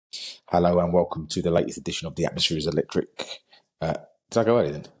Hello and welcome to the latest edition of The Atmosphere is Electric. Did I go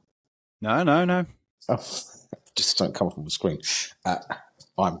early then? No. Oh, just don't come from the screen.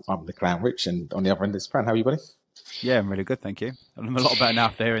 I'm the clown Rich, and on the other end is Fran. How are you, buddy? Yeah, I'm really good, thank you. I'm a lot better now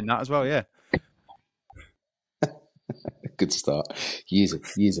after hearing that as well, yeah. Good start. Years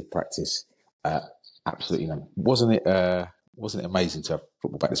of practice. Absolutely none. Wasn't it amazing to have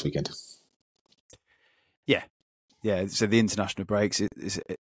football back this weekend? Yeah, so the international breaks,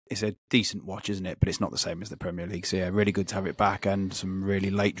 it's a decent watch, isn't it? But it's not the same as the Premier League. So yeah, really good to have it back, and some really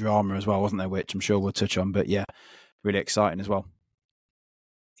late drama as well, wasn't there? Which I'm sure we'll touch on. But yeah, really exciting as well.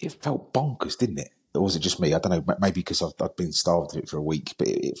 It felt bonkers, didn't it? Or was it just me? I don't know. Maybe because I've been starved of it for a week, but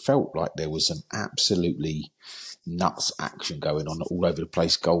it felt like there was some absolutely nuts action going on all over the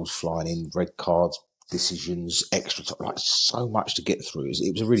place. Goals flying in, red cards, decisions, extra time, like so much to get through.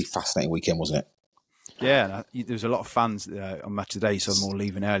 It was a really fascinating weekend, wasn't it? Yeah, and there was a lot of fans on Match of the Day, so them all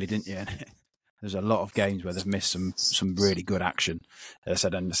leaving early, didn't you? There's a lot of games where they've missed some really good action. As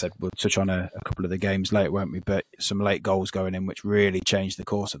I said we'll touch on a couple of the games later, won't we? But some late goals going in, which really changed the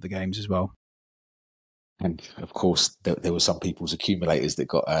course of the games as well. And of course, there were some people's accumulators that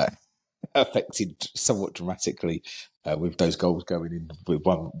got affected somewhat dramatically with those goals going in. With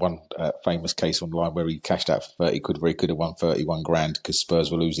one famous case online where he cashed out for 30 quid, where he could have won 31 grand because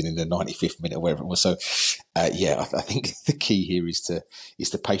Spurs were losing in the 95th minute or whatever it was. So, I think the key here is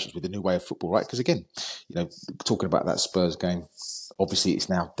the patience with the new way of football, right? Because again, talking about that Spurs game, obviously it's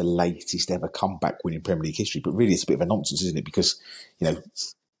now the latest ever comeback win in Premier League history, but really it's a bit of a nonsense, isn't it? Because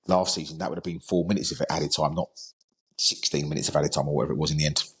last season that would have been 4 minutes of added time, not 16 minutes of added time or whatever it was in the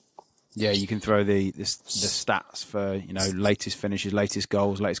end. Yeah, you can throw the stats for latest finishes, latest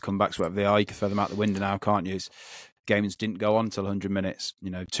goals, latest comebacks, whatever they are. You can throw them out the window now, can't you? Games didn't go on until 100 minutes,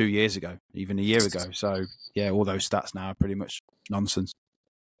 2 years ago, even a year ago. So yeah, all those stats now are pretty much nonsense.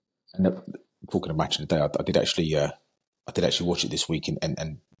 And talking of match of the day, I did actually watch it this week,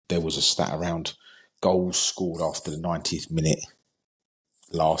 and there was a stat around goals scored after the 90th minute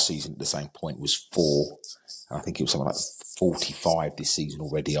last season at the same point was 4. And I think it was something like 45 this season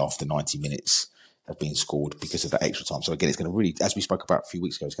already after 90 minutes have been scored because of that extra time. So again, it's going to really, as we spoke about a few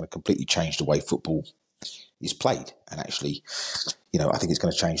weeks ago, it's going to completely change the way football is played. And actually, I think it's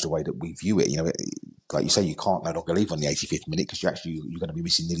going to change the way that we view it. Like you say, you can't no longer leave on the 85th minute because you're going to be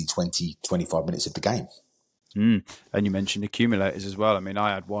missing nearly 20, 25 minutes of the game. And you mentioned accumulators as well. I mean,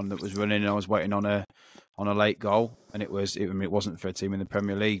 I had one that was running and I was waiting on a late goal, and it wasn't for a team in the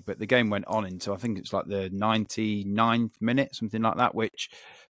Premier League, but the game went on into, I think it's like the 99th minute, something like that, which,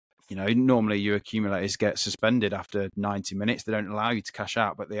 normally your accumulators get suspended after 90 minutes. They don't allow you to cash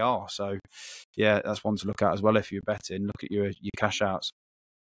out, but they are. So, yeah, that's one to look at as well if you're betting. Look at your cash outs.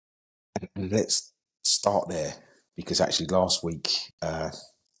 And let's start there, because actually last week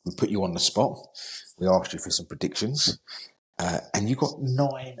we put you on the spot. We asked you for some predictions, and you got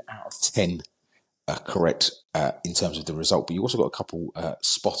 9 out of 10 correct in terms of the result, but you also got a couple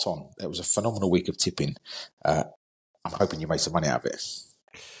spot on. It was a phenomenal week of tipping. I'm hoping you made some money out of it.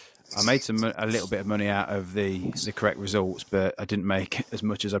 I made a little bit of money out of the correct results, but I didn't make as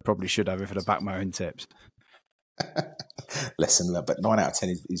much as I probably should have if I'd backed my own tips. Lesson learned, but 9 out of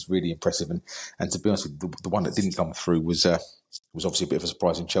 10 is really impressive. And to be honest with you, the one that didn't come through was obviously a bit of a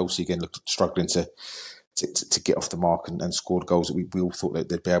surprise in Chelsea. Again, struggling to get off the mark and scored goals that we all thought that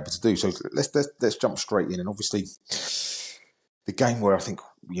they'd be able to do. So let's jump straight in. And obviously, the game where I think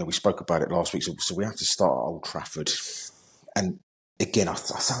we spoke about it last week, so we have to start at Old Trafford. And again, I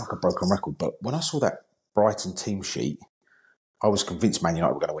sound like a broken record, but when I saw that Brighton team sheet, I was convinced Man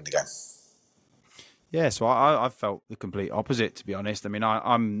United were going to win the game. Yeah, so I felt the complete opposite, to be honest. I mean,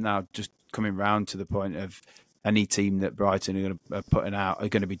 I'm now just coming round to the point of any team that Brighton are putting out are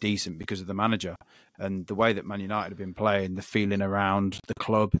going to be decent because of the manager. And the way that Man United have been playing, the feeling around the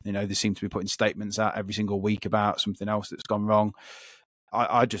club, they seem to be putting statements out every single week about something else that's gone wrong.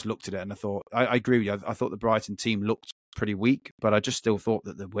 I just looked at it and I thought, I agree with you. I thought the Brighton team looked pretty weak, but I just still thought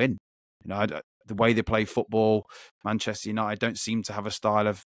that they'd win. The way they play football, Manchester United don't seem to have a style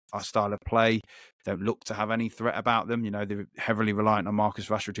of play. Don't look to have any threat about them. They're heavily reliant on Marcus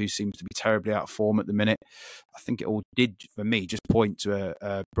Rashford, who seems to be terribly out of form at the minute. I think it all did, for me, just point to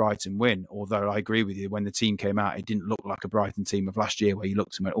a Brighton win. Although I agree with you, when the team came out, it didn't look like a Brighton team of last year where you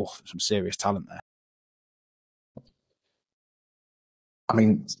looked and went, oh, some serious talent there. I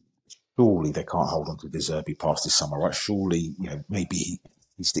mean, surely they can't hold on to De Zerbi past this summer, right? Surely, maybe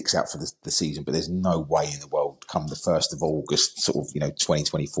he sticks out for the season, but there's no way in the world come the 1st of August, sort of,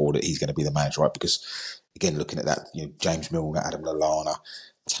 2024, that he's going to be the manager, right? Because, again, looking at that, James Milner, Adam Lallana,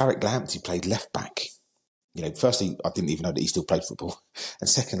 Tarek Lamptey played left back. Firstly, I didn't even know that he still played football, and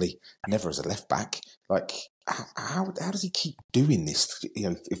secondly, never as a left back. Like, how does he keep doing this?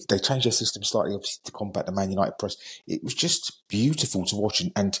 If they change their system slightly, obviously to combat the Man United press, it was just beautiful to watch.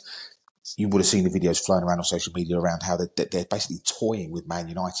 And you would have seen the videos flying around on social media around how they're basically toying with Man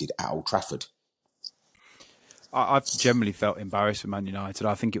United at Old Trafford. I've generally felt embarrassed for Man United.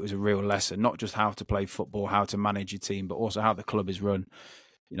 I think it was a real lesson, not just how to play football, how to manage your team, but also how the club is run.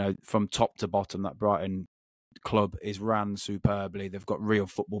 From top to bottom, that Brighton club is ran superbly. They've got real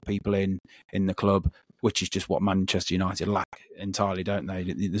football people in the club, which is just what Manchester United lack entirely, don't they?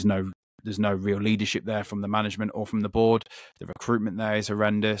 There's no real leadership there from the management or from the board. The recruitment there is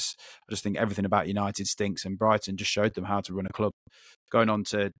horrendous. I just think everything about United stinks, and Brighton just showed them how to run a club. Going on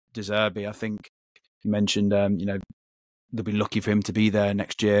to De Zerbi, I think you mentioned, they'll be lucky for him to be there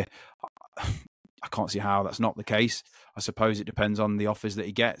next year. I can't see how that's not the case. I suppose it depends on the offers that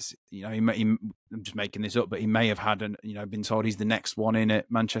he gets. I'm just making this up, but he may have had been told he's the next one in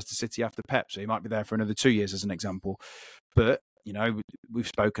at Manchester City after Pep, so he might be there for another 2 years as an example. But we've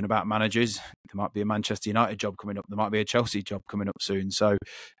spoken about managers. There might be a Manchester United job coming up. There might be a Chelsea job coming up soon. So I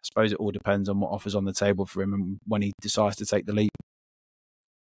suppose it all depends on what offers on the table for him and when he decides to take the leap.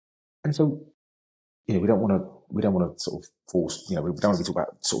 And so, we don't want to sort of force, we don't want to talk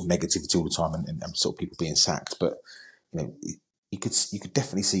about sort of negativity all the time and sort of people being sacked. But you could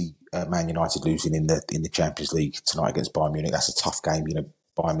definitely see Man United losing in the Champions League tonight against Bayern Munich. That's a tough game.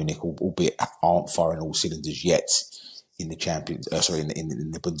 Bayern Munich, albeit aren't firing all cylinders yet in the Champions, in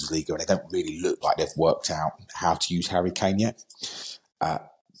the Bundesliga, and they don't really look like they've worked out how to use Harry Kane yet. And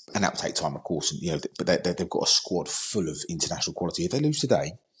that will take time, of course. But they've got a squad full of international quality. If they lose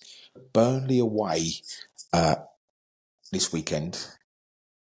today, Burnley away this weekend,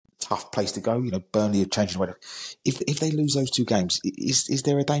 tough place to go. Burnley are changing the way. If they lose those two games, is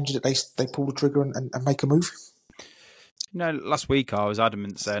there a danger that they pull the trigger and make a move? Last week I was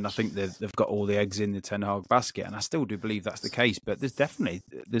adamant saying I think they've got all the eggs in the Ten Hag basket, and I still do believe that's the case. But there's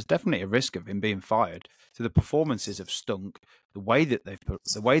definitely a risk of him being fired. So the performances have stunk. The way that they've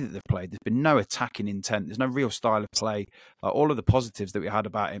played, there's been no attacking intent. There's no real style of play. All of the positives that we had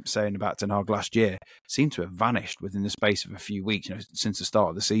about him saying about Ten Hag last year seem to have vanished within the space of a few weeks. Since the start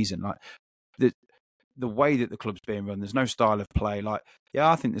of the season, the way that the club's being run, there's no style of play.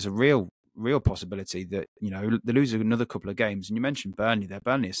 I think there's a real possibility that they lose another couple of games. And you mentioned Burnley there.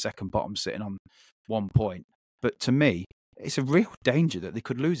 Burnley is second bottom, sitting on 1 point. But to me, it's a real danger that they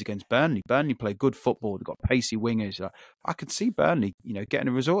could lose against Burnley. Burnley play good football. They've got pacey wingers. I could see Burnley, getting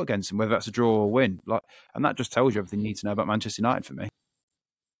a result against them, whether that's a draw or a win. And that just tells you everything you need to know about Manchester United for me.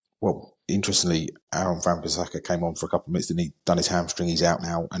 Well, interestingly, Aaron Van Bissaka came on for a couple of minutes, and he'd done his hamstring. He's out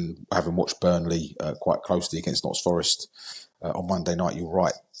now, and having watched Burnley quite closely against Notts Forest on Monday night, you're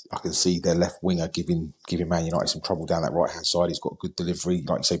right. I can see their left winger giving Man United some trouble down that right-hand side. He's got good delivery.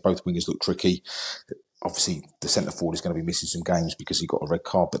 Like you say, both wingers look tricky. Obviously, the centre-forward is going to be missing some games because he got a red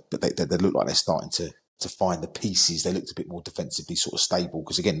card, but they look like they're starting to find the pieces. They looked a bit more defensively sort of stable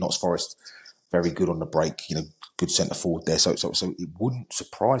because, again, Notts Forest, very good on the break, good centre-forward there. So it wouldn't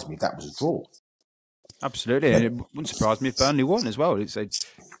surprise me if that was a draw. Absolutely. And it wouldn't surprise me if Burnley won as well.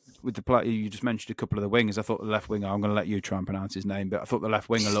 With the play, you just mentioned a couple of the wingers. I thought the left winger, I'm going to let you try and pronounce his name, but I thought the left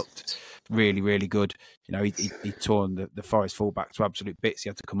winger looked really, really good. He torn the Forest fullback to absolute bits. He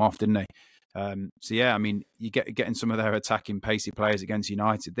had to come off, didn't he? You getting some of their attacking, pacey players against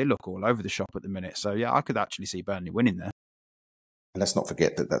United. They look all over the shop at the minute. So, I could actually see Burnley winning there. And let's not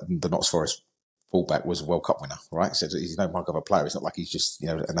forget that the Notts Forest fullback was a World Cup winner, right? So he's no mug of a player. It's not like he's just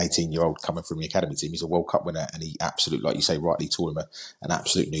an 18-year-old coming from the academy team. He's a World Cup winner, and he absolutely, like you say, rightly taught him an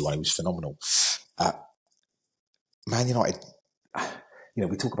absolute new one. He was phenomenal. Man United,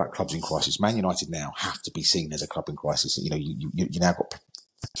 we talk about clubs in crisis. Man United now have to be seen as a club in crisis. You now got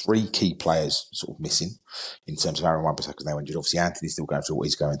 3 key players sort of missing in terms of Aaron Wan-Bissaka's now injured. Obviously, Anthony's still going through what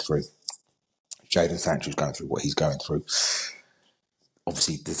he's going through. Jadon Sancho's going through what he's going through.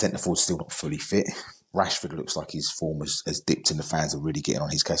 Obviously, the centre-forward's still not fully fit. Rashford looks like his form has dipped, and the fans are really getting on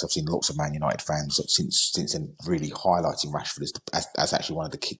his case. I've seen lots of Man United fans since then really highlighting Rashford as actually one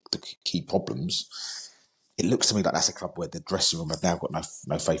of the key problems. It looks to me like that's a club where the dressing room have now got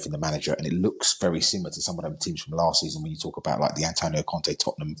no faith in the manager, and it looks very similar to some of them teams from last season when you talk about like the Antonio Conte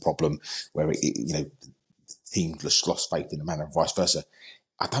Tottenham problem, where the team just lost faith in the manager and vice versa.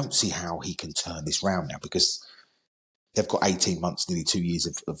 I don't see how he can turn this round now because they've got 18 months, nearly 2 years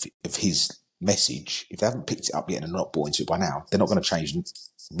of his message. If they haven't picked it up yet and are not bought into it by now, they're not going to change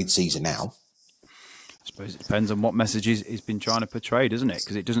mid-season now. suppose it depends on what messages he's been trying to portray, doesn't it?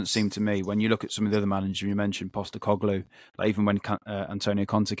 Because it doesn't seem to me, when you look at some of the other managers, you mentioned Postecoglou, like even when Antonio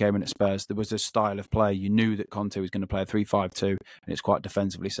Conte came in at Spurs, there was a style of play. You knew that Conte was going to play a 3-5-2, and it's quite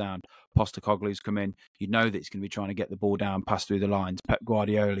defensively sound. Postecoglou's come in, you know that he's going to be trying to get the ball down, pass through the lines. Pep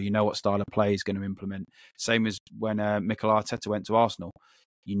Guardiola, you know what style of play he's going to implement. Same as when Mikel Arteta went to Arsenal.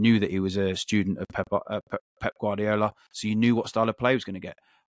 You knew that he was a student of Pep Guardiola, so you knew what style of play he was going to get.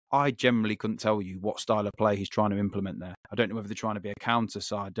 I generally couldn't tell you what style of play he's trying to implement there. I don't know whether they're trying to be a counter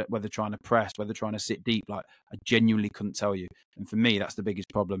side, whether they're trying to press, whether they're trying to sit deep. Like, I genuinely couldn't tell you. And for me, that's the biggest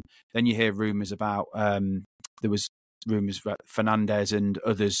problem. Then you hear rumours about, there was rumours that Fernandes and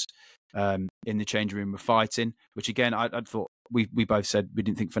others in the changing room were fighting, which again, I thought, we both said we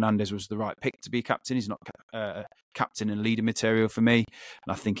didn't think Fernandes was the right pick to be captain. He's not captain and leader material for me.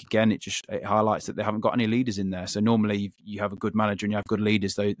 And I think, again, it highlights that they haven't got any leaders in there. So normally you have a good manager and you have good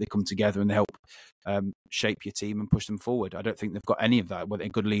leaders. They come together and they help shape your team and push them forward. I don't think they've got any of that, whether a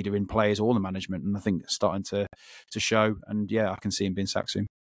good leader in players or the management. And I think it's starting to show. And yeah, I can see him being sacked soon.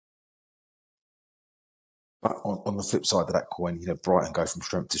 But on the flip side of that coin, Brighton go from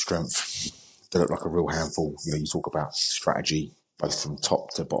strength to strength. They look like a real handful. You talk about strategy, both from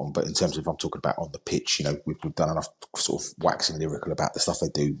top to bottom. But in terms of, I'm talking about on the pitch, we've done enough sort of waxing lyrical about the stuff they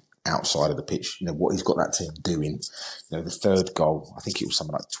do outside of the pitch. What he's got that team doing. The third goal, I think it was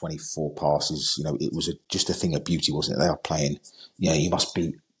something like 24 passes. It was just a thing of beauty, wasn't it? They are playing. You must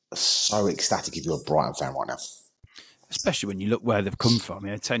be so ecstatic if you're a Brighton fan right now. Especially when you look where they've come from.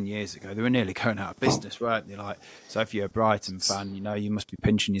 10 years ago, they were nearly going out of business, weren't they? So if you're a Brighton fan, you must be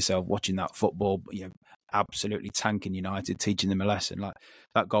pinching yourself watching that football, absolutely tanking United, teaching them a lesson. Like,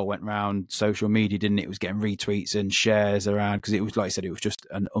 that goal went round social media, didn't it? It was getting retweets and shares around because it was, like I said, it was just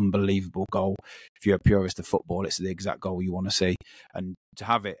an unbelievable goal. If you're a purist of football, it's the exact goal you want to see. And to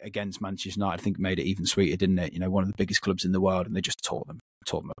have it against Manchester United, I think made it even sweeter, didn't it? One of the biggest clubs in the world, and they just tore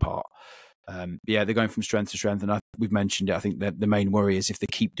them apart. They're going from strength to strength, and we've mentioned it. I think that the main worry is if they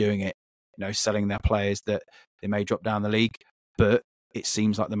keep doing it, selling their players, that they may drop down the league. But it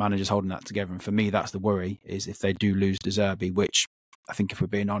seems like the manager's holding that together, and for me, that's the worry: is if they do lose De Zerbi, which I think, if we're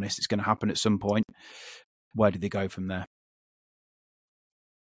being honest, it's going to happen at some point. Where do they go from there?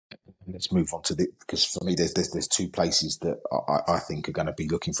 Let's move on to because for me, there's two places that I think are going to be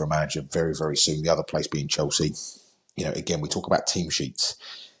looking for a manager very, very soon. The other place being Chelsea. Again, we talk about team sheets.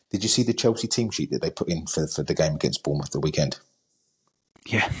 Did you see the Chelsea team sheet that they put in for the game against Bournemouth the weekend?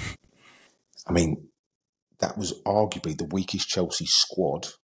 Yeah. I mean, that was arguably the weakest Chelsea squad,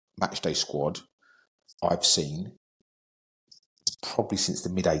 matchday squad, I've seen probably since the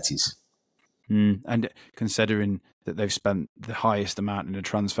mid-80s. And considering that they've spent the highest amount in a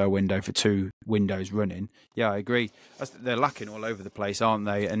transfer window for 2 windows running, yeah, I agree. They're lacking all over the place, aren't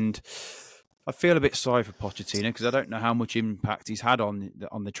they? And I feel a bit sorry for Pochettino because I don't know how much impact he's had on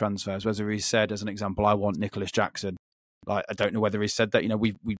the transfers. Whether he said, as an example, I want Nicholas Jackson. I don't know whether he said that.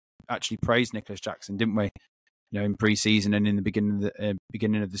 We actually praised Nicholas Jackson, didn't we? In pre-season and in the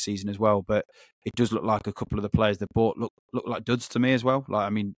beginning of the season as well. But it does look like a couple of the players they bought look like duds to me as well.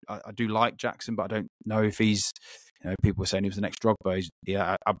 I do like Jackson, but I don't know if he's. People were saying he was the next Drogba.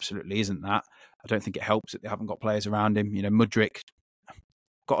 Yeah, absolutely isn't that. I don't think it helps that they haven't got players around him. Mudryk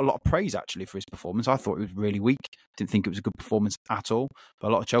got a lot of praise actually for his performance. I thought it was really weak. Didn't think it was a good performance at all. But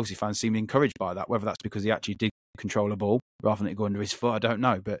a lot of Chelsea fans seemed encouraged by that. Whether that's because he actually did control the ball rather than it go under his foot, I don't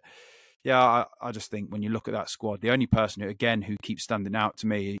know. But yeah, I just think when you look at that squad, the only person who keeps standing out to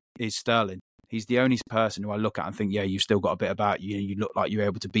me is Sterling. He's the only person who I look at and think, yeah, you've still got a bit about you. You look like you're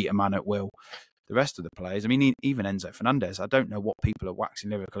able to beat a man at will. The rest of the players, even Enzo Fernandez, I don't know what people are waxing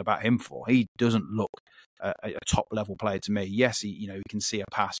lyrical about him for. He doesn't look a top-level player to me. Yes, he can see a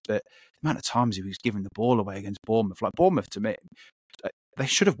pass, but the amount of times he was giving the ball away against Bournemouth, like Bournemouth to me, they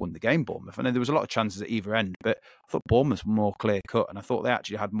should have won the game, Bournemouth. I know there was a lot of chances at either end, but I thought Bournemouth were more clear-cut, and I thought they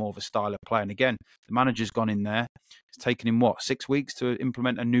actually had more of a style of play. And again, the manager's gone in there. It's taken him, 6 weeks to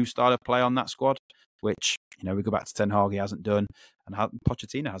implement a new style of play on that squad, which, we go back to Ten Hag, he hasn't done, and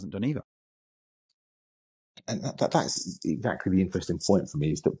Pochettino hasn't done either. And that's exactly the interesting point for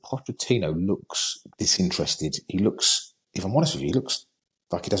me, is that Pochettino looks disinterested. He looks, if I'm honest with you, he looks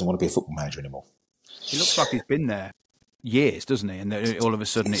like he doesn't want to be a football manager anymore. He looks like he's been there years, doesn't he? And all of a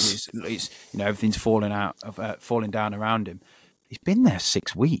sudden, it's everything's falling down around him. He's been there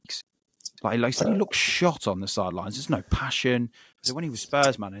 6 weeks. Like I said, he looks shot on the sidelines. There's no passion. So when he was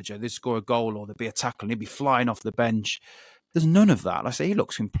Spurs manager, they'd score a goal or there'd be a tackle and he'd be flying off the bench. There's none of that. Like I say, he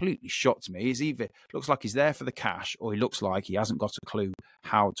looks completely shot to me. He's either looks like he's there for the cash, or he looks like he hasn't got a clue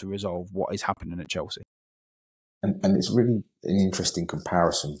how to resolve what is happening at Chelsea. And it's really an interesting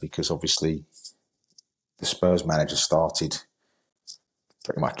comparison, because obviously the Spurs manager started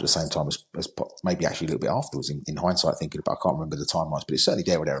pretty much at the same time as maybe actually a little bit afterwards. In hindsight, thinking about, I can't remember the timelines, but it's certainly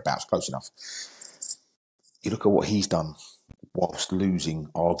there or thereabouts, close enough. You look at what he's done whilst losing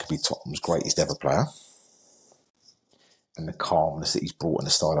arguably Tottenham's greatest ever player, and the calmness that he's brought and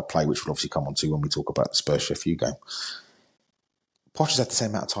the style of play, which we'll obviously come on to when we talk about the Spurs Sheffield game. Poch has had the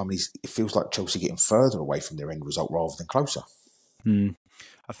same amount of time, and it feels like Chelsea getting further away from their end result rather than closer.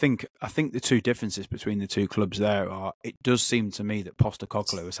 I think the two differences between the two clubs there are, it does seem to me that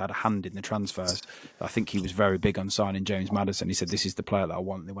Postecoglou has had a hand in the transfers. I think he was very big on signing James Maddison. He said, this is the player that I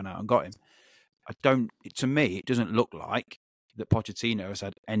want. They went out and got him. To me, it doesn't look like that Pochettino has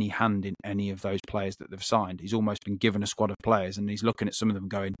had any hand in any of those players that they've signed. He's almost been given a squad of players and he's looking at some of them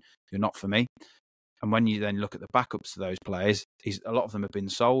going, you're not for me. And when you then look at the backups to those players, a lot of them have been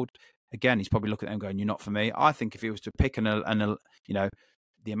sold. Again, he's probably looking at them going, you're not for me. I think if he was to pick the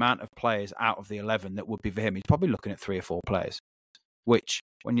amount of players out of the 11 that would be for him, he's probably looking at 3 or 4 players, which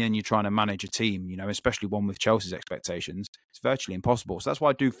when you're trying to manage a team, especially one with Chelsea's expectations, it's virtually impossible. So that's why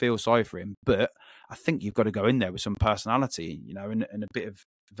I do feel sorry for him. But I think you've got to go in there with some personality, and a bit of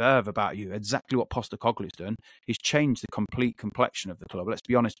verve about you. Exactly what Postecoglou's done. He's changed the complete complexion of the club. Let's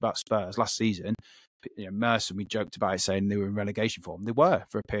be honest about Spurs. Last season, Merson, we joked about it saying they were in relegation form. They were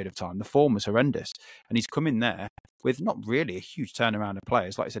for a period of time. The form was horrendous. And he's come in there with not really a huge turnaround of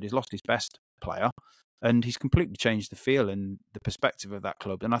players. Like I said, he's lost his best player. And he's completely changed the feel and the perspective of that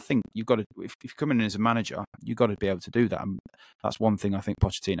club. And I think you've got to, if you're coming in as a manager, you've got to be able to do that. And that's one thing I think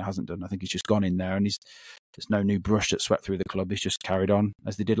Pochettino hasn't done. I think he's just gone in there and there's no new brush that swept through the club. He's just carried on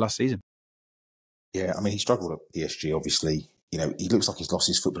as they did last season. Yeah, I mean, he struggled at PSG, obviously. He looks like he's lost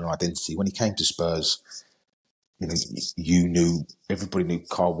his footballing identity. When he came to Spurs, everybody knew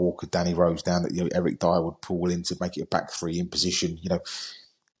Kyle Walker, Danny Rose down, that Eric Dyer would pull in to make it a back three in position.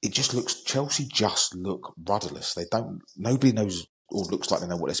 It just Chelsea just look rudderless. Nobody knows or looks like they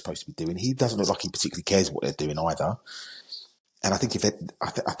know what they're supposed to be doing. He doesn't look like he particularly cares what they're doing either. And I think I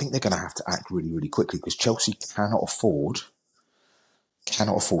think they're going to have to act really, really quickly because Chelsea cannot afford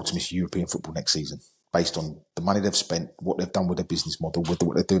to miss European football next season based on the money they've spent, what they've done with their business model, with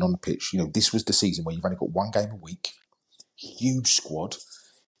what they're doing on the pitch. This was the season where you've only got one game a week, huge squad.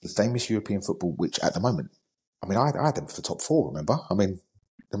 If they miss European football, which at the moment, I mean, I had them for top 4, remember? I mean,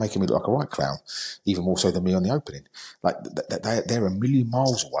 they're making me look like a right clown, even more so than me on the opening. Like, they're a million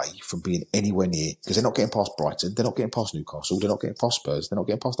miles away from being anywhere near, because they're not getting past Brighton, they're not getting past Newcastle, they're not getting past Spurs, they're not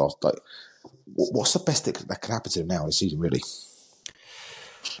getting past Arsenal. Like, what's the best that can happen to them now this season, really?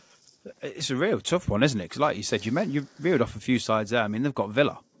 It's a real tough one, isn't it? Because like you said, you reeled off a few sides there. I mean, they've got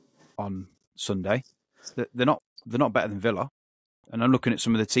Villa on Sunday. They're not better than Villa. And I'm looking at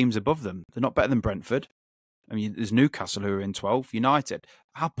some of the teams above them. They're not better than Brentford. I mean, there's Newcastle who are in 12th. United,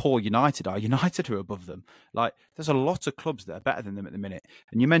 how poor United are. United who are above them. Like, there's a lot of clubs that are better than them at the minute.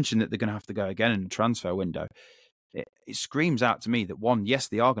 And you mentioned that they're going to have to go again in the transfer window. It screams out to me that, one, yes,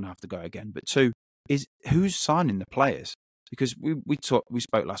 they are going to have to go again. But two, is who's signing the players? Because we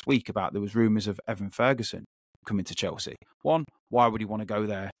spoke last week about there was rumours of Evan Ferguson coming to Chelsea. One, why would he want to go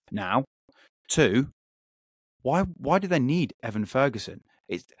there now? Two, why do they need Evan Ferguson?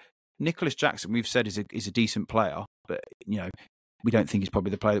 It's Nicholas Jackson. We've said is a decent player, but we don't think he's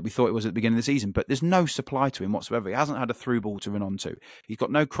probably the player that we thought it was at the beginning of the season. But there's no supply to him whatsoever. He hasn't had a through ball to run onto. He's got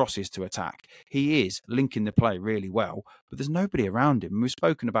no crosses to attack. He is linking the play really well, but there's nobody around him. And we've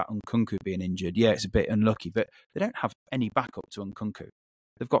spoken about Nkunku being injured. Yeah, it's a bit unlucky, but they don't have any backup to Nkunku.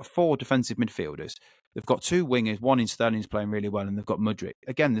 They've got 4 defensive midfielders. They've got 2 wingers. One in Sterling's playing really well, and they've got Mudryk.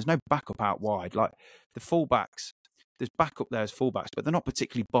 Again, there's no backup out wide. Like the fullbacks, there's backup there as fullbacks, but they're not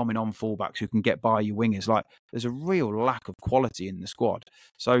particularly bombing on fullbacks who can get by your wingers. Like, there's a real lack of quality in the squad.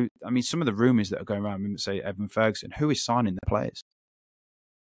 So, I mean, some of the rumours that are going around, say Evan Ferguson, who is signing the players?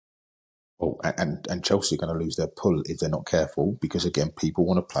 Well, and Chelsea are going to lose their pull if they're not careful, because again, people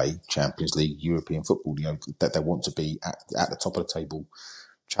want to play Champions League, European football. That they want to be at the top of the table,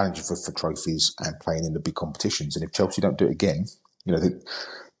 challenging for trophies and playing in the big competitions. And if Chelsea don't do it again,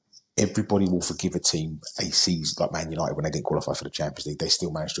 everybody will forgive a team a season like Man United when they didn't qualify for the Champions League. They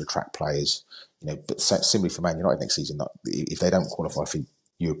still managed to attract players. But similarly for Man United next season, if they don't qualify for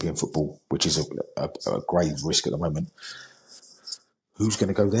European football, which is a grave risk at the moment, who's going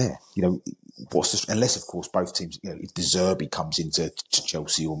to go there? Unless of course both teams, if De Zerbi comes into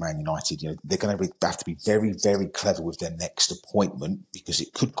Chelsea or Man United, they're going to have to be very, very clever with their next appointment, because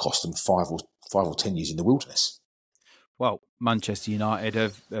it could cost them 5 or 10 years in the wilderness. Well, Manchester United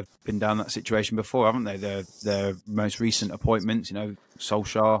have been down that situation before, haven't they? Their most recent appointments,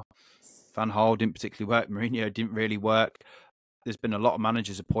 Solskjaer, Van Gaal didn't particularly work, Mourinho didn't really work. There's been a lot of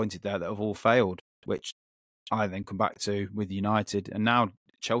managers appointed there that have all failed, which I then come back to with United, and now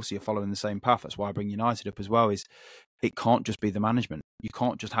Chelsea are following the same path. That's why I bring United up as well. Is it can't just be the management. You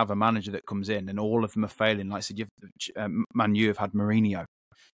can't just have a manager that comes in and all of them are failing. Like I said, Man U have had Mourinho.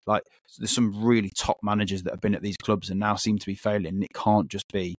 Like there's some really top managers that have been at these clubs and now seem to be failing. And it can't just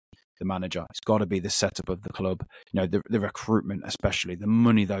be the manager. It's got to be the setup of the club. The recruitment, especially the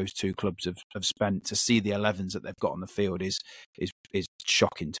money those two clubs have spent to see the 11s that they've got on the field is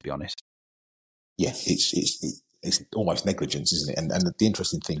shocking, to be honest. Yeah, it's almost negligence, isn't it? And the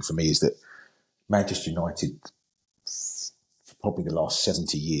interesting thing for me is that Manchester United, for probably the last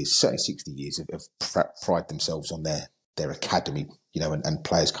 70 years, certainly 60 years, have prided themselves on their academy, and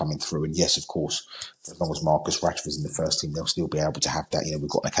players coming through. And yes, of course, for as long as Marcus Rashford's in the first team, they'll still be able to have that. We've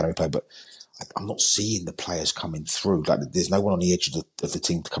got an academy player, but I'm not seeing the players coming through. Like there's no one on the edge of the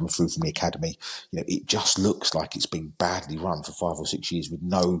team coming through from the academy. It just looks like it's been badly run for 5 or 6 years with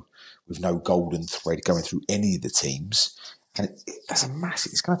no golden thread going through any of the teams. And that's a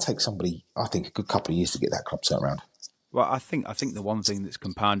massive. It's going to take somebody, I think, a good couple of years to get that club turned around. Well, I think the one thing that's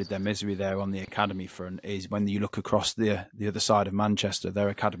compounded their misery there on the academy front is when you look across the other side of Manchester, their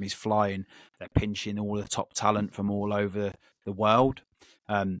academy's flying. They're pinching all the top talent from all over the world.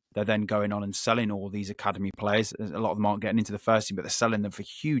 They're then going on and selling all these academy players. A lot of them aren't getting into the first team, but they're selling them for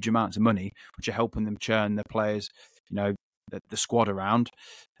huge amounts of money, which are helping them churn their players, the squad around.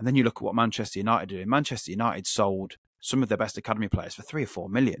 And then you look at what Manchester United are doing. Manchester United sold some of their best academy players for 3 or 4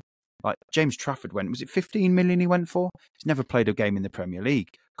 million. Like James Trafford was it 15 million he went for? He's never played a game in the Premier League.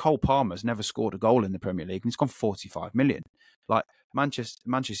 Cole Palmer's never scored a goal in the Premier League and he's gone 45 million. Like Manchester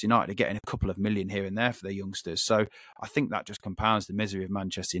United are getting a couple of million here and there for their youngsters. So I think that just compounds the misery of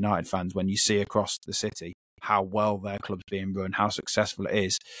Manchester United fans when you see across the city how well their club's being run, how successful it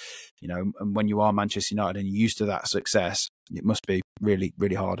is. And when you are Manchester United and you're used to that success, it must be really,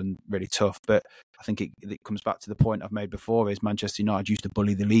 really hard and really tough. But I think it comes back to the point I've made before is Manchester United used to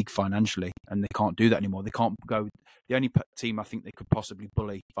bully the league financially and they can't do that anymore. They can't go. The only team I think they could possibly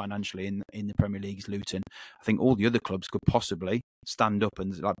bully financially in the Premier League is Luton. I think all the other clubs could possibly stand up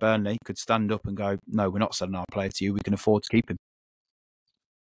and, like Burnley, could stand up and go, no, we're not selling our player to you. We can afford to keep him.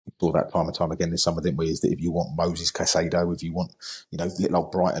 We saw that time and time again this summer, didn't we? Is that if you want Moses Caicedo, if you want, little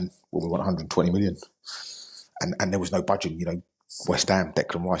old Brighton, well, we want 120 million. And there was no budging, West Ham,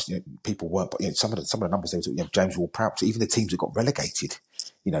 Declan Rice, people weren't, but some of the numbers there was, James Ward-Prowse, even the teams that got relegated,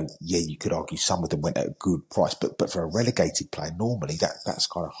 you could argue some of them went at a good price, but for a relegated player, normally that's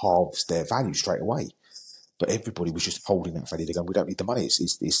kind of halves their value straight away. But everybody was just holding that value. They're going, we don't need the money.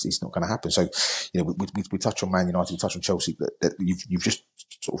 It's not going to happen. So, we touch on Man United, we touch on Chelsea. That you've just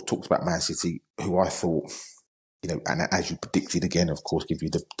sort of talked about Man City, who I thought, and as you predicted again, of course, give you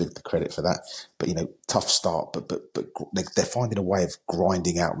the credit for that. But tough start, but they're finding a way of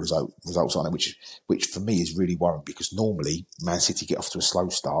grinding out results on it, which for me is really worrying because normally Man City get off to a slow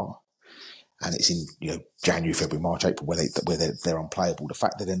start. And it's in January, February, March, April where they're unplayable. The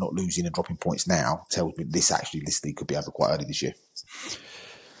fact that they're not losing and dropping points now tells me this league could be over quite early this year.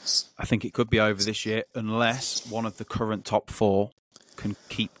 I think it could be over this year unless one of the current top 4 can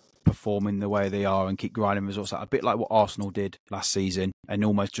keep performing the way they are and keep grinding results out. A bit like what Arsenal did last season and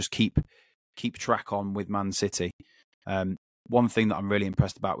almost just keep track on with Man City. One thing that I'm really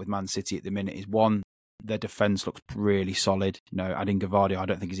impressed about with Man City at the minute is their defence looks really solid. Adding Gavardio, I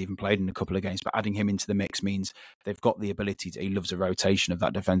don't think he's even played in a couple of games, but adding him into the mix means they've got the ability he loves a rotation of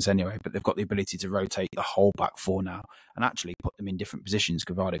that defence anyway, but they've got the ability to rotate the whole back 4 now and actually put them in different positions.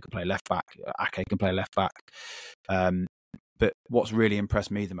 Gavardio could play left back, Ake can play left back. But what's really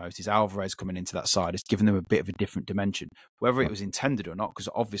impressed me the most is Alvarez coming into that side. It's given them a bit of a different dimension, whether it was intended or not, because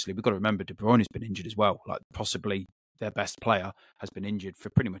obviously we've got to remember De Bruyne has been injured as well. Like possibly their best player has been injured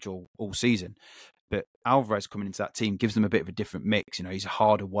for pretty much all season. But Alvarez coming into that team gives them a bit of a different mix. He's a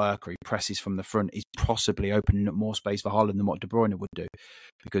harder worker. He presses from the front. He's possibly opening up more space for Haaland than what De Bruyne would do.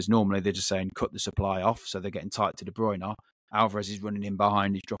 Because normally they're just saying cut the supply off, so they're getting tight to De Bruyne. Alvarez is running in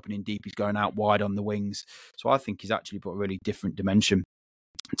behind. He's dropping in deep. He's going out wide on the wings. So I think he's actually brought a really different dimension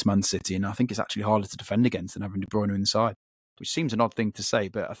to Man City. And I think it's actually harder to defend against than having De Bruyne inside, which seems an odd thing to say,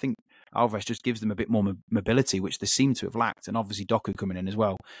 but I think Alvarez just gives them a bit more mobility, which they seem to have lacked. And obviously Doku coming in as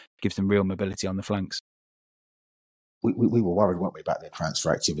well gives them real mobility on the flanks. We were worried, weren't we, about their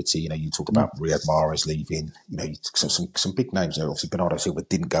transfer activity? You talk about Riyad Mahrez leaving. Some big names there. Obviously, Bernardo Silva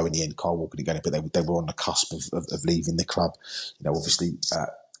didn't go in the end. Kyle Walker didn't go in, but they were on the cusp of leaving the club. Obviously,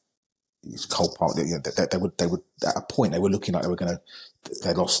 Cole Park. They would at a point they were looking like they were going to.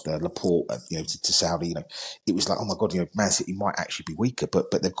 They lost Laporte, to Saudi. It was like, oh my god, Man City might actually be weaker, but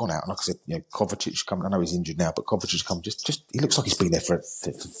they've gone out. And like I said, Kovacic come. I know he's injured now, but Kovacic come. Just he looks like he's been there for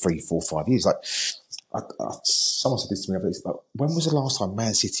 3, 4, 5 years. Like Someone said this to me. Like, when was the last time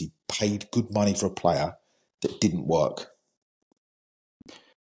Man City paid good money for a player that didn't work?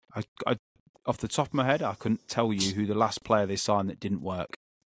 I off the top of my head, I couldn't tell you who the last player they signed that didn't work.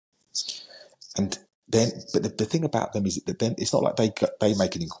 And then, but the thing about them is that then it's not like they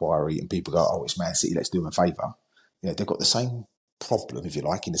make an inquiry and people go, "Oh, it's Man City, let's do them a favour." You know, they've got the same problem, if you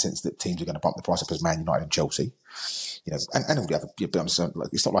like, in the sense that teams are going to bump the price up as Man United and Chelsea. You know, and all the other. But I'm saying, like,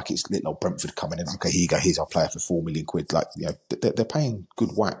 it's not like it's little old Brentford coming in. Okay, here you go. Here's our player for £4 million. Like, you know, they're paying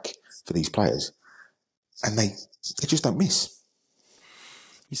good whack for these players, and they just don't miss.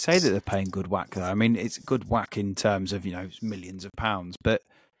 You say that they're paying good whack, though. I mean, it's good whack in terms of, millions of pounds, but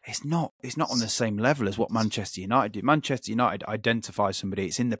it's not on the same level as what Manchester United did. Manchester United identifies somebody,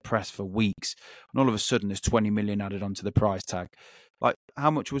 it's in the press for weeks, and all of a sudden there's 20 million added onto the price tag. Like,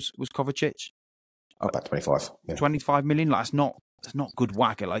 how much was Kovacic? Oh, about 25. Yeah. 25 million? Like, that's not good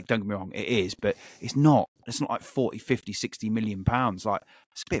whack. Like, don't get me wrong, it is, but it's not like 40, 50, 60 million pounds. Like,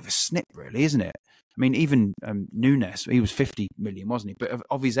 it's a bit of a snip, really, isn't it? I mean, even Nunes, he was 50 million, wasn't he? But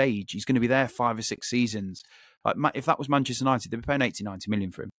of his age, he's going to be there 5 or 6 seasons. Like, if that was Manchester United, they'd be paying 80, 90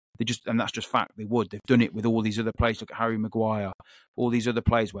 million for him. And that's just fact. They would. They've done it with all these other players. Look at Harry Maguire, all these other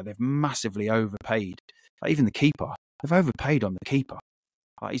players where they've massively overpaid. Like, even the keeper, they've overpaid on the keeper.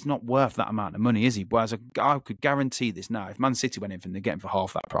 Like, he's not worth that amount of money, is he? Whereas I could guarantee this now. If Man City went in for him, they'd get him for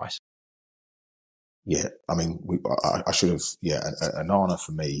half that price. Yeah, I mean, I should have. Yeah, Anana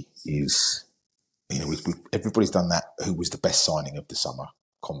for me is, everybody's done that. Who was the best signing of the summer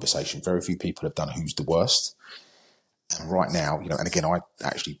conversation? Very few people have done who's the worst. And right now, and again, I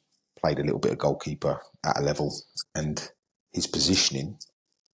actually played a little bit of goalkeeper at a level, and his positioning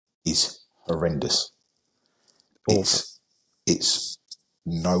is horrendous. Awful. It's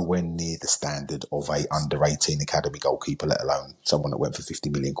nowhere near the standard of a under 18 academy goalkeeper, let alone someone that went for 50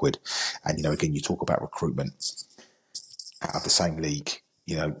 million quid. And, again, you talk about recruitment out of the same league,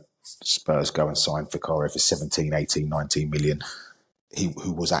 Spurs go and sign Fikayo for 17, 18, 19 million.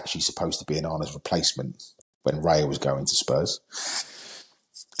 Who was actually supposed to be an Arna's replacement when Raya was going to Spurs.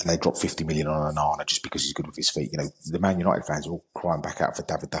 And they dropped 50 million on an Arna just because he's good with his feet. The Man United fans are all crying back out for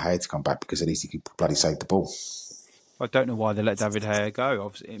David De Gea to come back because at least he could bloody save the ball. I don't know why they let David Gea go.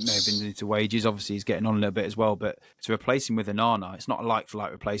 Obviously, it may have been due to wages. Obviously, he's getting on a little bit as well. But to replace him with an Arna, it's not a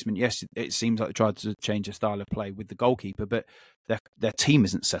like-for-like replacement. Yes, it seems like they tried to change the style of play with the goalkeeper, but their team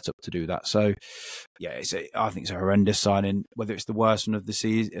isn't set up to do that. So, yeah, I think it's a horrendous signing. Whether it's the worst one of the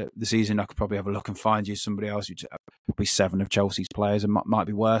season, I could probably have a look and find you somebody else. Probably 7 of Chelsea's players and might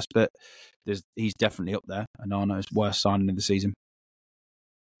be worse, but he's definitely up there. And Arna's worst signing of the season.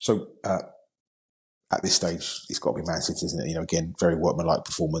 So, at this stage, it's got to be Man City, isn't it? Again, very workmanlike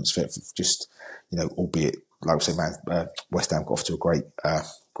performance. Just, albeit, like I say, West Ham got off to a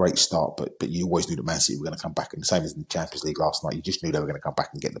great start, but you always knew that Man City were going to come back. And the same as in the Champions League last night, you just knew they were going to come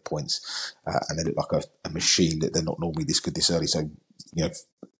back and get the points. And they look like a machine that they're not normally this good this early. So,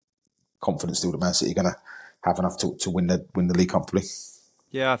 confidence still that Man City are going to have enough to win the league comfortably.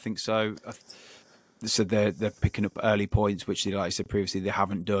 Yeah, I think so. So they're picking up early points, which, like I said previously, they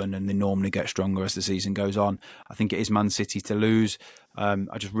haven't done, and they normally get stronger as the season goes on. I think it is Man City to lose.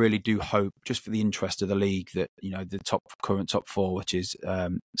 I just really do hope, just for the interest of the league, that the current top 4, which is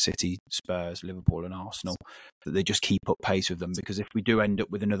City, Spurs, Liverpool, and Arsenal, that they just keep up pace with them. Because if we do end up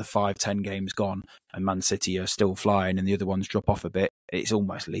with another 5-10 games gone, and Man City are still flying, and the other ones drop off a bit, it's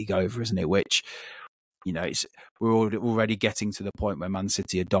almost league over, isn't it? Which, we're already getting to the point where Man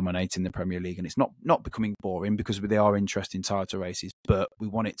City are dominating the Premier League, and it's not becoming boring because they are interesting title races, but we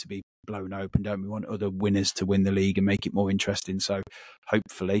want it to be blown open, don't we? We want other winners to win the league and make it more interesting. So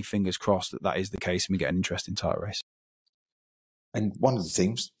hopefully, fingers crossed, that is the case and we get an interesting title race. And one of the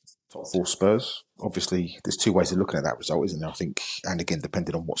teams, top 4 Spurs, obviously there's 2 ways of looking at that result, isn't there? I think, and again,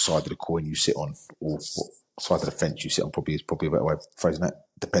 depending on what side of the coin you sit on or what side of the fence you sit on, probably a better way of phrasing that.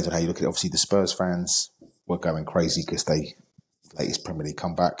 Depends on how you look at it. Obviously, the Spurs fans were going crazy because they latest Premier League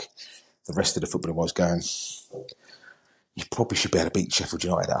comeback. The rest of the footballing was going, you probably should be able to beat Sheffield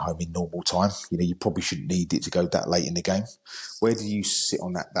United at home in normal time. You probably shouldn't need it to go that late in the game. Where do you sit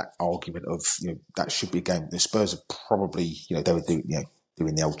on that argument of, that should be a game? The Spurs are probably, they were doing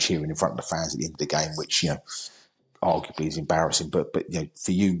the old cheering in front of the fans at the end of the game, which, arguably is embarrassing. But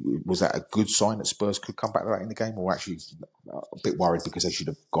for you, was that a good sign that Spurs could come back late in the game, or actually a bit worried because they should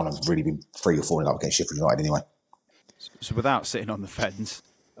have gone and really been 3 or 4 up against Sheffield United anyway? So without sitting on the fence,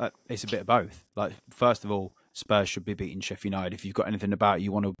 it's a bit of both. Like, first of all, Spurs should be beating Sheffield United. If you've got anything about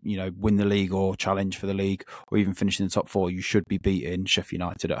you want to, win the league or challenge for the league or even finish in the top 4, you should be beating Sheffield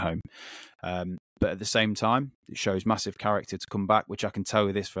United at home. But at the same time, it shows massive character to come back, which I can tell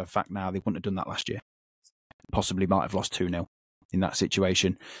you this for a fact now, they wouldn't have done that last year. possibly might have lost 2-0 in that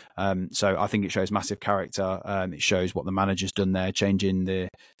situation. So I think it shows massive character. It shows what the manager's done there, changing the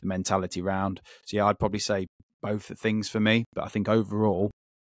mentality round. So yeah, I'd probably say both things for me. But I think overall,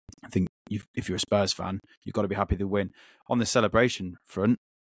 I think if you're a Spurs fan, you've got to be happy to win. On the celebration front,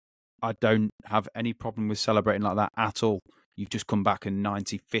 I don't have any problem with celebrating like that at all. You've just come back in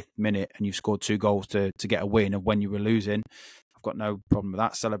 95th minute and you've scored 2 goals to get a win of when you were losing. I've got no problem with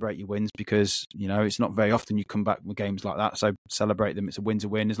that. Celebrate your wins because, it's not very often you come back with games like that. So celebrate them. It's a win's a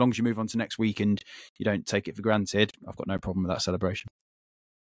win. As long as you move on to next week and you don't take it for granted, I've got no problem with that celebration.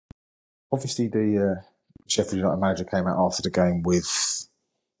 Obviously, the Sheffield United manager came out after the game with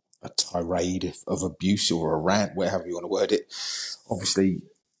a tirade of abuse or a rant, whatever you want to word it. Obviously,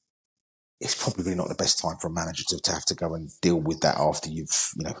 it's probably not the best time for a manager to have to go and deal with that after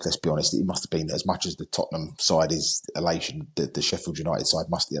you've, let's be honest, it must have been, as much as the Tottenham side is elation, the Sheffield United side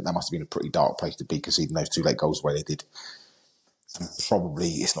must have been a pretty dark place to be, conceding those 2 late goals where they did. And probably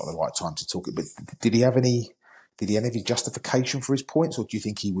it's not the right time to talk it, but did he have any justification for his points, or do you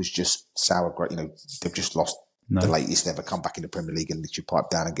think he was just sour? They've just lost the latest ever comeback in the Premier League and let you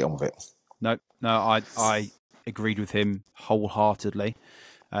pipe down and get on with it? No, I agreed with him wholeheartedly.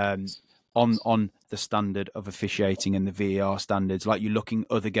 On the standard of officiating and the VAR standards, like you're looking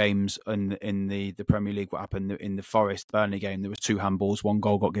other games in the Premier League, what happened in the Forest Burnley game, there was 2 handballs, 1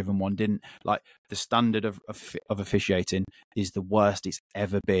 goal got given, 1 didn't. Like the standard of officiating is the worst it's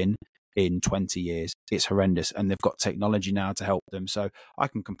ever been in 20 years. It's horrendous, and they've got technology now to help them. So I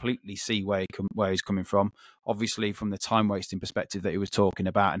can completely see where he's coming from. Obviously, from the time wasting perspective that he was talking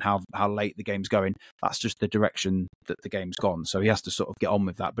about and how late the game's going, that's just the direction that the game's gone. So he has to sort of get on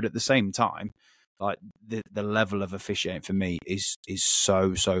with that. But at the same time, like the level of officiating for me is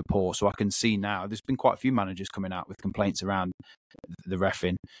so poor. So I can see now there's been quite a few managers coming out with complaints around the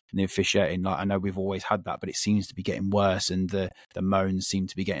reffing and the officiating. Like I know we've always had that, but it seems to be getting worse, and the moans seem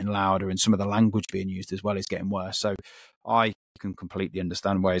to be getting louder, and some of the language being used as well is getting worse. So I can completely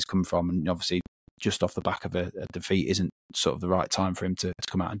understand where he's come from, and obviously just off the back of a defeat isn't sort of the right time for him to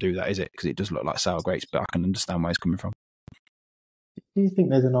come out and do that, is it? Because it does look like sour grapes, but I can understand where he's coming from. Do you think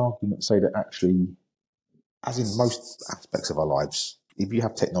there's an argument to say that actually, as in most aspects of our lives, if you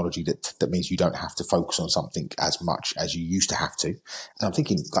have technology that means you don't have to focus on something as much as you used to have to, and I'm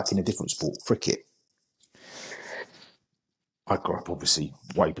thinking like in a different sport, cricket. I grew up obviously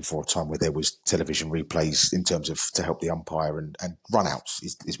way before a time where there was television replays in terms of to help the umpire and run outs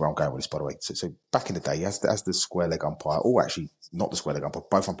is where I'm going with this, by the way. So back in the day, as the square leg umpire, or actually not the square leg umpire,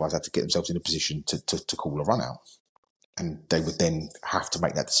 both umpires had to get themselves in a position to call a run out. And they would then have to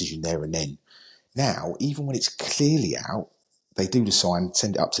make that decision there and then. Now, even when it's clearly out, they do the sign,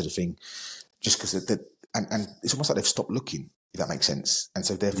 send it up to the thing, just because and it's almost like they've stopped looking, if that makes sense. And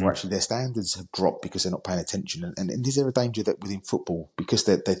so therefore, actually, their standards have dropped because they're not paying attention. And is there a danger that within football, because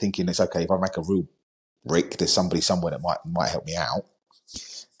they're thinking it's okay, if I make a real brick, there's somebody somewhere that might help me out,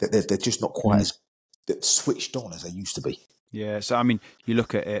 that they're just not quite as switched on as they used to be. Yeah, so I mean, you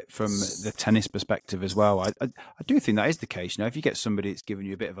look at it from the tennis perspective as well. I do think that is the case. If you get somebody that's giving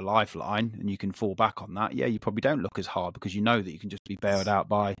you a bit of a lifeline and you can fall back on that, yeah, you probably don't look as hard because you know that you can just be bailed out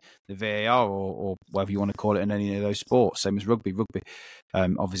by the VAR or whatever you want to call it in any of those sports. Same as rugby. Rugby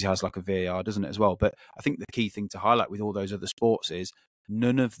obviously has like a VAR, doesn't it, as well? But I think the key thing to highlight with all those other sports is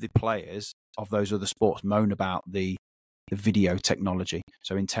none of the players of those other sports moan about the video technology.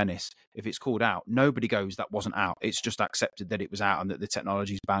 So in tennis, if it's called out, nobody goes, that wasn't out. It's just accepted that it was out and that the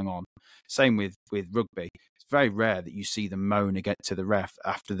technology's bang on. Same with rugby. It's very rare that you see them moan again to the ref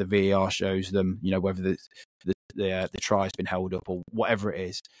after the VAR shows them, whether the try's been held up or whatever it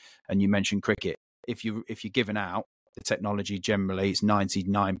is. And you mentioned cricket. If you're given out, the technology generally it's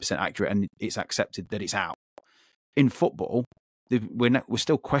 99% accurate and it's accepted that it's out. In football, we're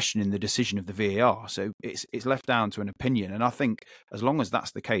still questioning the decision of the VAR, so it's left down to an opinion. And I think as long as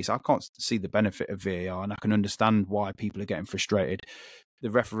that's the case, I can't see the benefit of VAR, and I can understand why people are getting frustrated.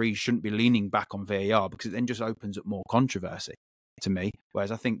 The referees shouldn't be leaning back on VAR because it then just opens up more controversy to me.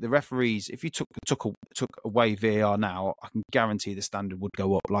 Whereas I think the referees, if you took away VAR now, I can guarantee the standard would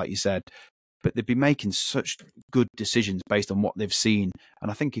go up, like you said. But they'd be making such good decisions based on what they've seen. And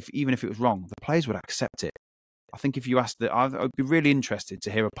I think even if it was wrong, the players would accept it. I think if you asked I'd be really interested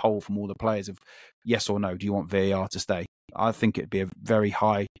to hear a poll from all the players of yes or no, do you want VAR to stay? I think it'd be a very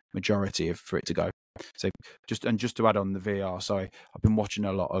high majority for it to go. So just to add on the VAR, sorry, I've been watching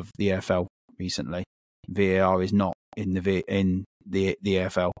a lot of the AFL recently. VAR is not in the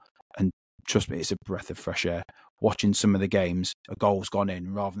AFL, and trust me, it's a breath of fresh air. Watching some of the games, a goal's gone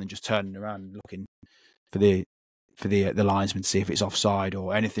in rather than just turning around and looking for for the linesman to see if it's offside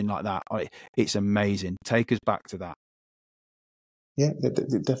or anything like that. It's amazing. Take us back to that. Yeah, there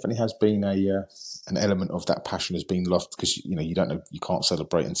definitely has been an element of that passion has been lost because you don't know, you can't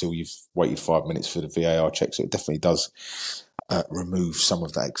celebrate until you've waited 5 minutes for the VAR check. So it definitely does remove some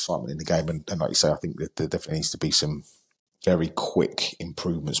of that excitement in the game. And like you say, I think that there definitely needs to be some very quick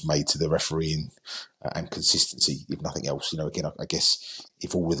improvements made to the refereeing and consistency, if nothing else. Again, I guess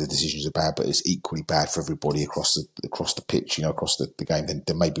if all of the decisions are bad, but it's equally bad for everybody across the pitch, across the game, then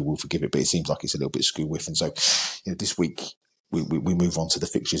maybe we'll forgive it. But it seems like it's a little bit skew whiff. And so, this week we move on to the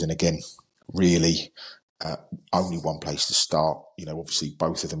fixtures, and again, really. Only one place to start. Obviously,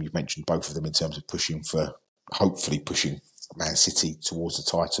 both of them. You've mentioned both of them in terms of hopefully pushing Man City towards the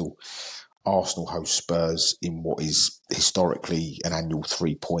title. Arsenal host Spurs in what is historically an annual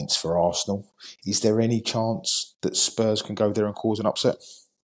 3 points for Arsenal. Is there any chance that Spurs can go there and cause an upset?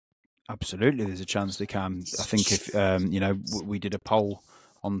 Absolutely, there's a chance they can. I think if we did a poll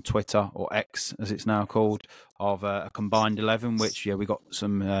on Twitter, or X as it's now called, of a combined 11, which we got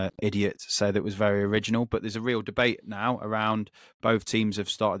some idiots say that was very original, but there's a real debate now around both teams have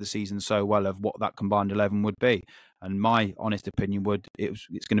started the season so well of what that combined 11 would be. And my honest opinion it's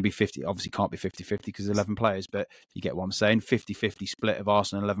going to be 50. Obviously, can't be 50-50 because 11 players, but you get what I'm saying. 50-50 split of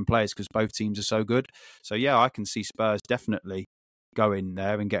Arsenal 11 players because both teams are so good. So yeah, I can see Spurs definitely go in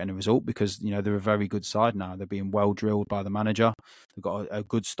there and getting a result because they're a very good side now. They're being well drilled by the manager. They've got a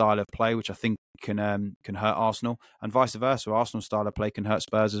good style of play, which I think can hurt Arsenal, and vice versa. Arsenal's style of play can hurt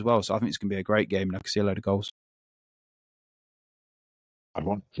Spurs as well. So I think it's going to be a great game, and I can see a load of goals.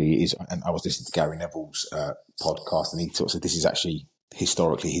 Ironically, it is, and I was listening to Gary Neville's podcast, and he sort of said this is actually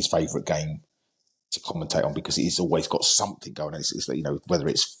historically his favourite game to commentate on because it's always got something going on. It's whether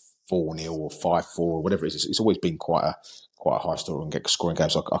it's 4-0 or 5-4 or whatever it is, it's always been quite a high scoring game.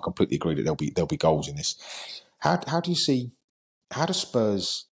 So I completely agree that there'll be goals in this. How do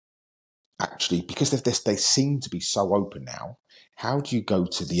Spurs actually, because they seem to be so open now, how do you go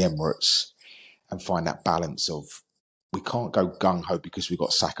to the Emirates and find that balance of, we can't go gung-ho because we've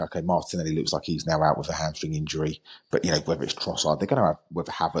got Saka. Okay, Martinelli looks like he's now out with a hamstring injury. But, whether it's Trossard, they're going to have, whether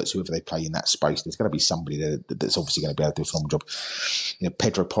Havertz, whoever they play in that space, there's going to be somebody there that's obviously going to be able to do a phenomenal job.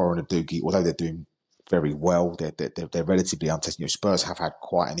 Pedro Porro and Adugi, although they're doing very well, they're relatively untested. Spurs have had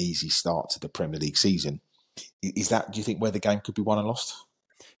quite an easy start to the Premier League season. Is that, do you think, where the game could be won and lost?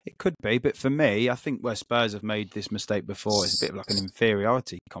 It could be, but for me, I think where Spurs have made this mistake before is a bit of like an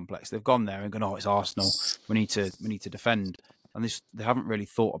inferiority complex. They've gone there and gone, "Oh, it's Arsenal. We need to defend," and they haven't really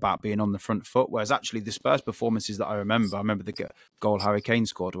thought about being on the front foot. Whereas actually, the Spurs performances that I remember the goal Harry Kane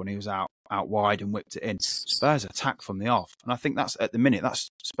scored when he was out wide and whipped it in. Spurs attack from the off, and I think that's at the minute that's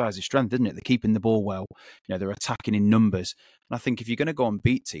Spurs' strength, isn't it? They're keeping the ball well. They're attacking in numbers. And I think if you're going to go and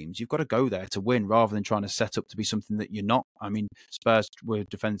beat teams, you've got to go there to win rather than trying to set up to be something that you're not. I mean, Spurs were a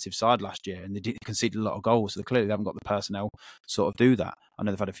defensive side last year and they conceded a lot of goals. So they clearly haven't got the personnel to sort of do that. I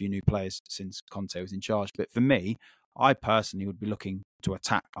know they've had a few new players since Conte was in charge. But for me, I personally would be looking to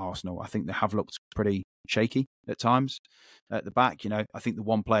attack Arsenal. I think they have looked pretty shaky at times at the back. I think the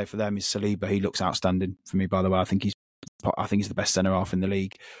one player for them is Saliba. He looks outstanding for me, by the way. I think he's the best centre half in the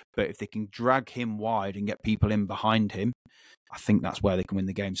league. But if they can drag him wide and get people in behind him, I think that's where they can win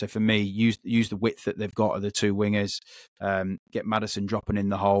the game. So for me, use the width that they've got of the two wingers, get Maddison dropping in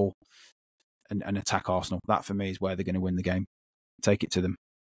the hole, and attack Arsenal. That for me is where they're going to win the game. Take it to them.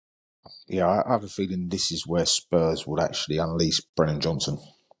 Yeah, I have a feeling this is where Spurs would actually unleash Brennan Johnson.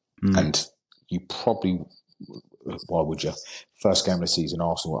 And you probably, why would you? First game of the season,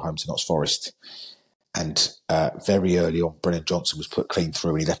 Arsenal at home to Notts Forest. And very early on, Brennan Johnson was put clean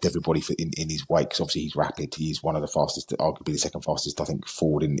through and he left everybody in his wake because obviously he's rapid. He's one of the fastest, arguably the second fastest, I think,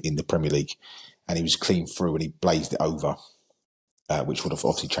 forward in the Premier League. And he was clean through and he blazed it over, which would have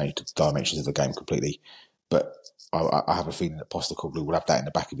obviously changed the dimensions of the game completely. But I have a feeling that Postecoglou will have that in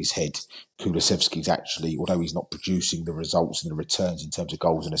the back of his head. Kulusevski's actually, although he's not producing the results and the returns in terms of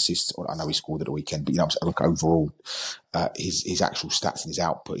goals and assists, I know he scored at the weekend, but look, overall, his actual stats and his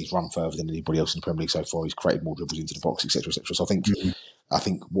output, he's run further than anybody else in the Premier League so far. He's created more dribbles into the box, etc., etc. So I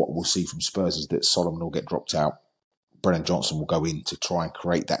think what we'll see from Spurs is that Solomon will get dropped out. Brennan Johnson will go in to try and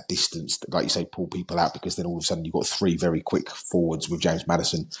create that distance, like you say, pull people out, because then all of a sudden you've got three very quick forwards with James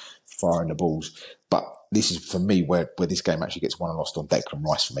Maddison firing the balls. But this is, for me, where this game actually gets won and lost on Declan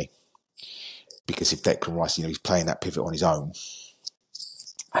Rice for me. Because if Declan Rice, he's playing that pivot on his own,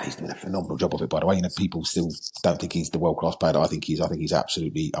 and he's doing a phenomenal job of it, by the way. People still don't think he's the world-class player that I think he is. I think he's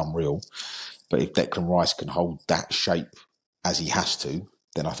absolutely unreal. But if Declan Rice can hold that shape as he has to,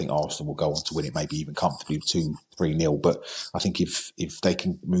 then I think Arsenal will go on to win it, maybe even comfortably 2-3-0. But I think if they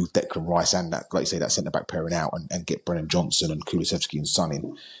can move Declan Rice and that, like you say, that centre back pairing out and get Brennan Johnson and Kulusevski and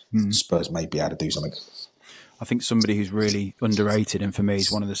Son in, Spurs may be able to do something. I think somebody who's really underrated, and for me,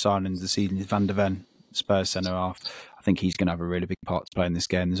 is one of the signings of the season, is Van der Ven, Spurs centre half. I think he's going to have a really big part to play in this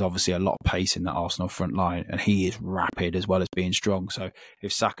game. There's obviously a lot of pace in that Arsenal front line, and he is rapid as well as being strong. So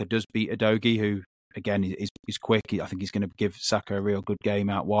if Saka does beat Udogie, who again is quick, I think he's going to give Saka a real good game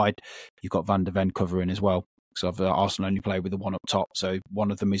out wide. You've got Van der Ven covering as well. So Arsenal only play with the one up top, so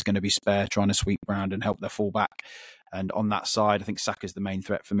one of them is going to be spare, trying to sweep round and help their full-back. And on that side, I think Saka's the main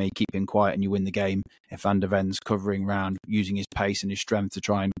threat for me. Keep him quiet and you win the game. If Van der Ven's covering round, using his pace and his strength to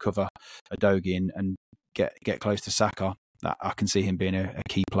try and cover Udogie and get close to Saka, that I can see him being a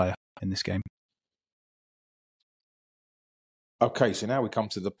key player in this game. Okay, so now we come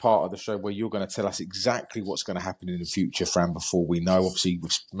to the part of the show where you're going to tell us exactly what's going to happen in the future, Fran, before we know. Obviously,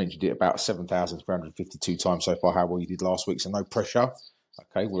 we've mentioned it about 7,352 times so far, how well you did last week, so no pressure.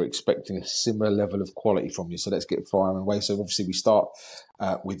 Okay, we're expecting a similar level of quality from you, so let's get firing away. So obviously we start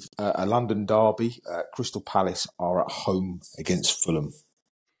with a London derby. Crystal Palace are at home against Fulham.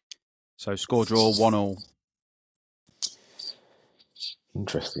 So score draw 1-1.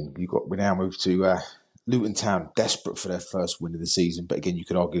 Interesting. We now move to Luton Town, desperate for their first win of the season. But again, you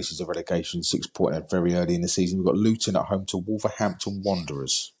could argue this is a relegation 6-pointer very early in the season. We've got Luton at home to Wolverhampton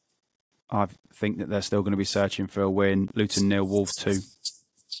Wanderers. I think that they're still going to be searching for a win. Luton 0, Wolves 2.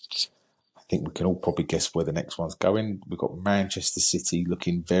 I think we can all probably guess where the next one's going. We've got Manchester City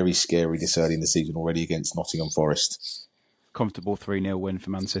looking very scary this early in the season already against Nottingham Forest. Comfortable 3-0 win for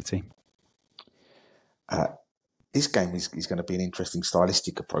Man City. This game is going to be an interesting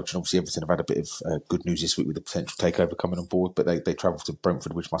stylistic approach. And obviously Everton have had a bit of good news this week with the potential takeover coming on board. But they travel to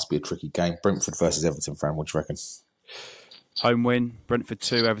Brentford, which must be a tricky game. Brentford versus Everton, Fran, what do you reckon? Home win, Brentford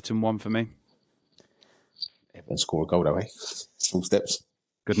 2, Everton 1 for me. Everton score a goal, though, eh? Full steps.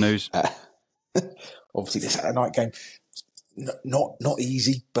 Good news. Obviously, this Saturday night game, not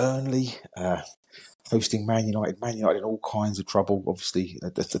easy. Burnley hosting Man United. Man United in all kinds of trouble. Obviously,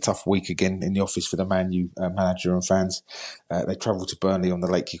 it's a tough week again in the office for the Man U manager and fans. They travel to Burnley on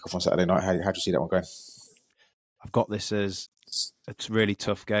the late kickoff on Saturday night. How do you see that one going? I've got this as a really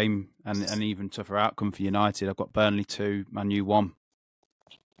tough game and an even tougher outcome for United. I've got Burnley 2, Man U 1.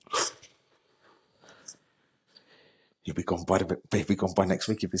 You'll be gone by next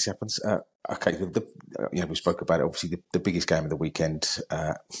week if this happens. Okay, we spoke about it. Obviously, the biggest game of the weekend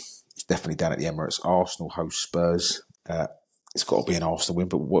is definitely down at the Emirates. Arsenal host Spurs. It's got to be an Arsenal win.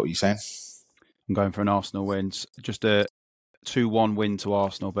 But what are you saying? I'm going for an Arsenal win. Just a 2-1 win to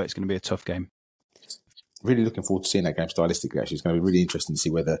Arsenal, but it's going to be a tough game. Really looking forward to seeing that game stylistically. Actually, it's going to be really interesting to see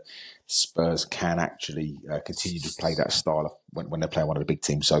whether Spurs can actually continue to play that style when they're playing one of the big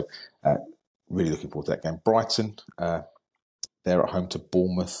teams. So. Really looking forward to that game. Brighton, they're at home to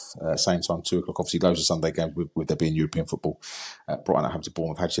Bournemouth, same time, 2 o'clock. Obviously, loads of Sunday games with there being European football. Brighton at home to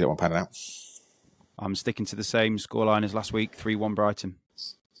Bournemouth. How do you see that one panning out? I'm sticking to the same scoreline as last week, 3-1 Brighton.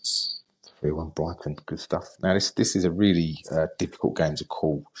 3-1 Brighton, good stuff. Now, this is a really difficult game to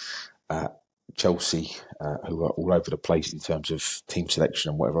call. Chelsea, who are all over the place in terms of team selection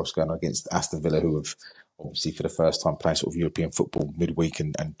and whatever else going on, against Aston Villa, who have obviously for the first time playing sort of European football midweek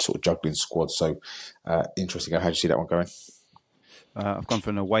and sort of juggling squads. So interesting. How do you see that one going? I've gone for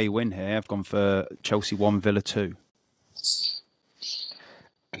an away win here. I've gone for Chelsea 1, Villa 2.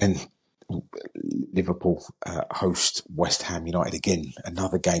 And then Liverpool host West Ham United again.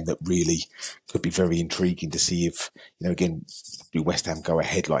 Another game that really could be very intriguing to see if, again, do West Ham go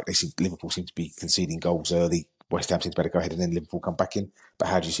ahead like they seem. Liverpool seem to be conceding goals early. West Ham seems to better go ahead and then Liverpool come back in. But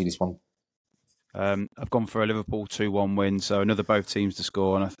how do you see this one? I've gone for a Liverpool 2-1 win, so another both teams to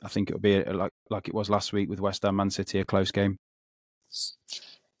score, and I think it'll be like it was last week with West Ham Man City, a close game.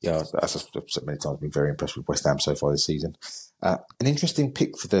 Yeah, I've said many times, been very impressed with West Ham so far this season. An interesting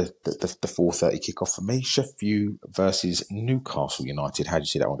pick for the 4:30 kickoff for me: Sheffield versus Newcastle United. How do you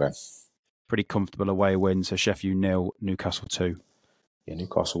see that one going? Pretty comfortable away win, so Sheffield 0, Newcastle 2. Yeah,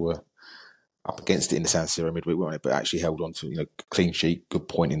 Newcastle were up against it in the San Siro midweek, weren't they? But actually held on to, clean sheet, good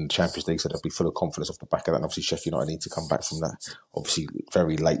point in the Champions League, so they'll be full of confidence off the back of that. And obviously Sheffield United need to come back from that, obviously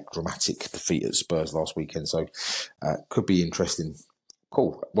very late dramatic defeat at Spurs last weekend. So could be interesting.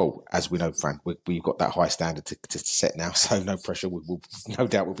 Cool. Well, as we know, Fran, we've got that high standard to set now, so no pressure. We'll no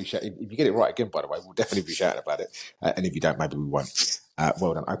doubt we'll be shouting. If you get it right again, by the way, we'll definitely be shouting about it. And if you don't, maybe we won't.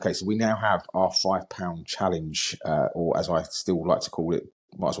 Well done. Okay, so we now have our £5 challenge, or as I still like to call it,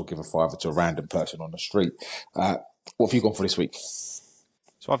 might as well give a fiver to a random person on the street. What have you gone for this week?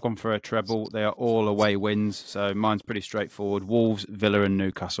 So I've gone for a treble. They are all away wins. So mine's pretty straightforward. Wolves, Villa and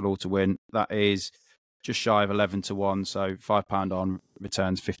Newcastle all to win. That is just shy of 11-1. So £5 on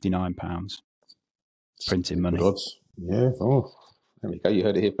returns £59. Printing money. Good odds. Yeah. Oh, there we go. You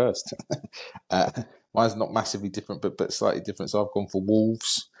heard it here first. uh, mine's not massively different, but slightly different. So I've gone for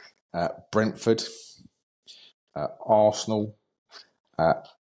Wolves, Brentford, Arsenal.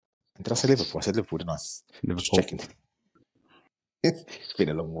 Did I say Liverpool? I said Liverpool, didn't I? Liverpool. Just checking. It's been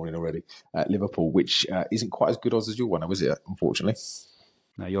a long morning already. Liverpool, which isn't quite as good odds as your one, was it? Unfortunately.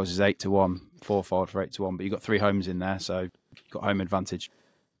 No, yours is 8-1, fourfold for 8-1, but you've got 3 homes in there, so you've got home advantage.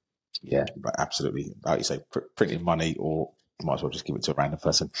 Yeah, right, absolutely. Like you say, printing money, or you might as well just give it to a random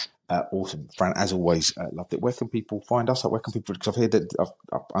person. Awesome, Fran. As always, loved it. Where can people find us? Where can people? Because I've heard that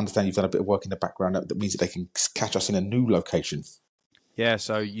I understand you've done a bit of work in the background. That means that they can catch us in a new location. Yeah,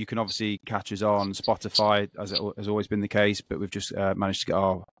 so you can obviously catch us on Spotify, as it has always been the case, but we've just managed to get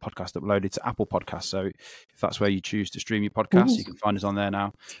our podcast uploaded to Apple Podcasts. So if that's where you choose to stream your podcast, you can find us on there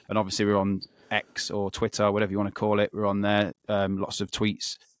now. And obviously we're on X or Twitter, whatever you want to call it. We're on there. Lots of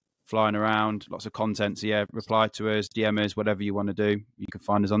tweets flying around, lots of content. So yeah, reply to us, DM us, whatever you want to do. You can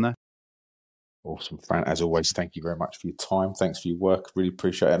find us on there. Awesome, Fran. As always, thank you very much for your time. Thanks for your work. Really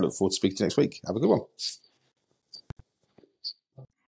appreciate it. I look forward to speaking to you next week. Have a good one.